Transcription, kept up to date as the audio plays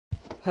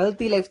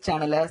Healthy life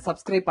சேனலை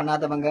subscribe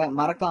பண்ணாதவங்க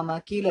மறக்காம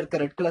கீழே இருக்க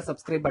ரெட் கலர்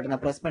சப்ஸ்கிரைப் பட்டனை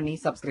பிரஸ் பண்ணி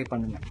சப்ஸ்கிரைப்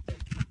பண்ணுங்க.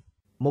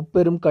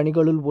 முப்பெரும்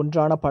கனிகளுள்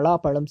ஒன்றான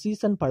பலாப்பழம்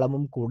சீசன்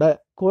பழமும் கூட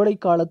கோடை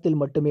காலத்தில்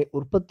மட்டுமே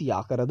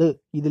உற்பத்தியாகிறது.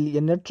 இதில்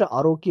எண்ணற்ற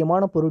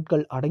ஆரோக்கியமான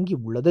பொருட்கள் அடங்கி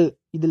உள்ளது.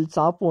 இதில்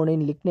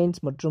சாப்போனின்,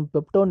 லிக்னைன்ஸ் மற்றும்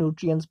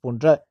பெப்டோநியூட்ரியன்ஸ்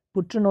போன்ற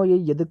புற்றுநோயை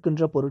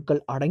எதிர்க்கின்ற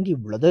பொருட்கள் அடங்கி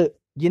உள்ளது.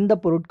 இந்த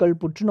பொருட்கள்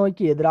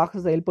புற்றுநோய்க்கு எதிராக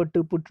செயல்பட்டு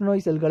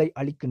புற்றுநோய் செல்களை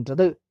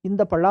அழிக்கின்றது.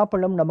 இந்த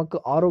பலாப்பழம் நமக்கு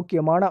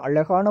ஆரோக்கியமான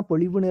அழகான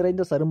பொலிவு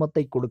நிறைந்த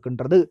சருமத்தை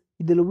கொடுக்கின்றது.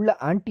 இதில் உள்ள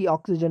ஆன்டி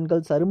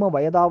ஆக்சிடென்ட்கள் சரும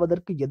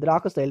வயதாவதற்கு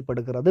எதிராக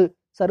செயல்படுகிறது.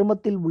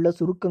 சருமத்தில் உள்ள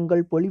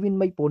சுருக்கங்கள்,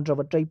 பொலிவின்மை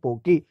போன்றவற்றை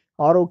போக்கி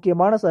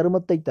ஆரோக்கியமான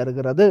சருமத்தை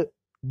தருகிறது.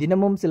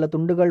 தினமும் சில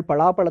துண்டுகள்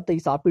பலாப்பழத்தை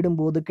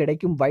சாப்பிடும்போது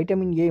கிடைக்கும்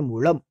வைட்டமின் ஏ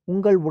மூலம்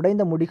உங்கள்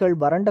உடைந்த முடிகள்,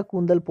 வறண்ட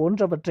கூந்தல்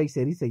போன்றவற்றை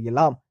சரி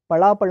செய்யலாம்.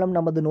 பலாப்பழம்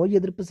நமது நோய்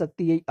எதிர்ப்பு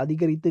சக்தியை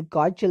அதிகரித்து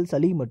காய்ச்சல்,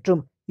 சளி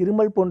மற்றும்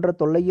இருமல் போன்ற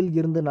தொல்லையில்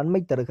இருந்து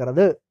நன்மை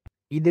தருகிறது.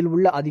 இதில்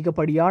உள்ள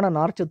அதிகப்படியான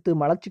நார்ச்சத்து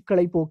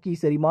மலச்சிக்கலை போக்கி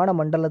செரிமான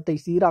மண்டலத்தை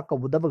சீராக்க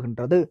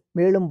உதவுகின்றது.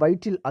 மேலும்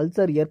வயிற்றில்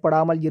அல்சர்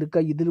ஏற்படாமல்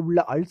இருக்க இதில்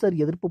உள்ள அல்சர்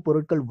எதிர்ப்பு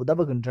பொருட்கள்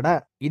உதவுகின்றன.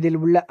 இதில்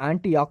உள்ள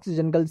ஆன்டி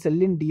ஆக்சிடென்ட்கள்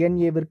செல்லின்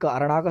டிஎன்ஏவிற்கு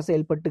அரணாக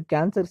செயல்பட்டு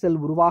கேன்சர் செல்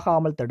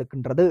உருவாகாமல்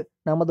தடுக்கின்றது.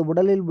 நமது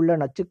உடலில் உள்ள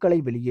நச்சுக்களை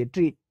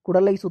வெளியேற்றி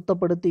குடலை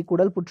சுத்தப்படுத்தி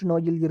குடல்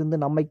புற்றுநோயில் இருந்து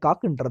நம்மை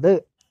காக்கின்றது.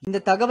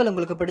 இந்த தகவல்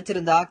உங்களுக்கு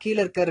பிடிச்சிருந்தா கீழே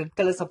இருக்க ரெட்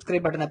கலர்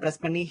சப்ஸ்கிரைப் பட்டனை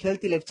பிரஸ் பண்ணி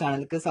ஹெல்தி லைஃப்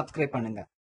சேனலுக்கு சப்ஸ்கிரைப் பண்ணுங்க.